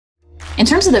In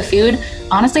terms of the food,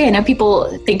 honestly, I know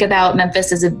people think about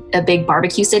Memphis as a big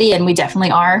barbecue city, and we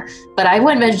definitely are. But I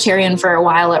went vegetarian for a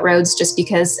while at Rhodes just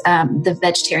because the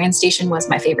vegetarian station was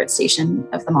my favorite station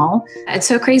of them all. It's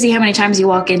so crazy how many times you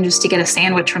walk in just to get a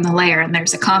sandwich from the lair and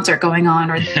there's a concert going on,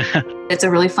 or it's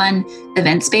a really fun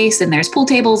event space and there's pool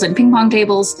tables and ping pong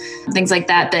tables, things like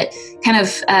that, that kind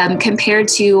of compared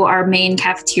to our main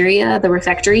cafeteria, the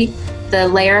refectory, the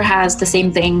lair has the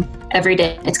same thing every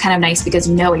day. It's kind of nice because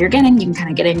you know what you're getting. You can kind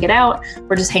of get in, get out,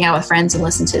 or just hang out with friends and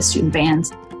listen to student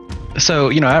bands.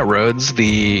 So, at Rhodes,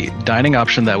 the dining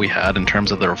option that we had in terms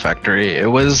of the refectory,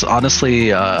 it was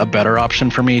honestly a better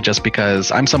option for me just because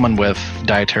I'm someone with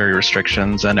dietary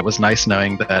restrictions, and it was nice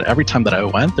knowing that every time that I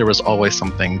went, there was always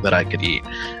something that I could eat.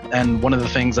 And one of the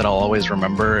things that I'll always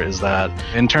remember is that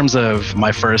in terms of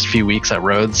my first few weeks at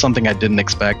Rhodes, something I didn't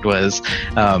expect was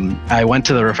I went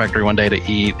to the refectory one day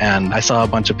to eat, and I saw a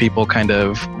bunch of people kind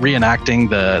of reenacting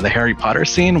the Harry Potter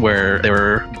scene where they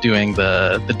were doing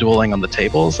the dueling on the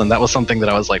tables. And that was something that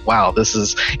I was like, wow, this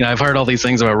is, I've heard all these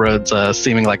things about Rhodes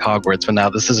seeming like Hogwarts, but now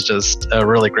this is just a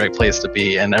really great place to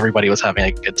be, and everybody was having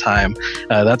a good time.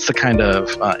 That's the kind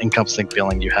of encompassing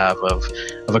feeling you have of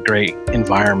a great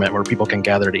environment where people can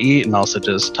gather to eat and also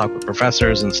just talk with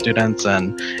professors and students,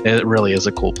 and it really is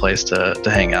a cool place to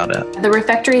hang out at. The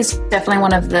refectory is definitely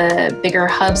one of the bigger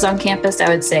hubs on campus. I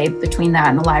would say between that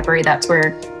and the library, that's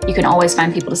where you can always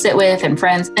find people to sit with and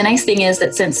friends. The nice thing is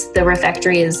that since the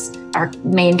refectory is our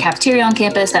main cafeteria on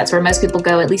campus, that's where most people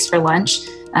go, at least for lunch.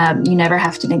 You never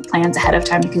have to make plans ahead of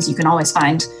time because you can always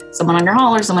find someone on your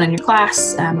hall or someone in your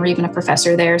class, or even a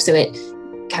professor there. So it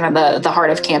kind of the heart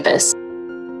of campus.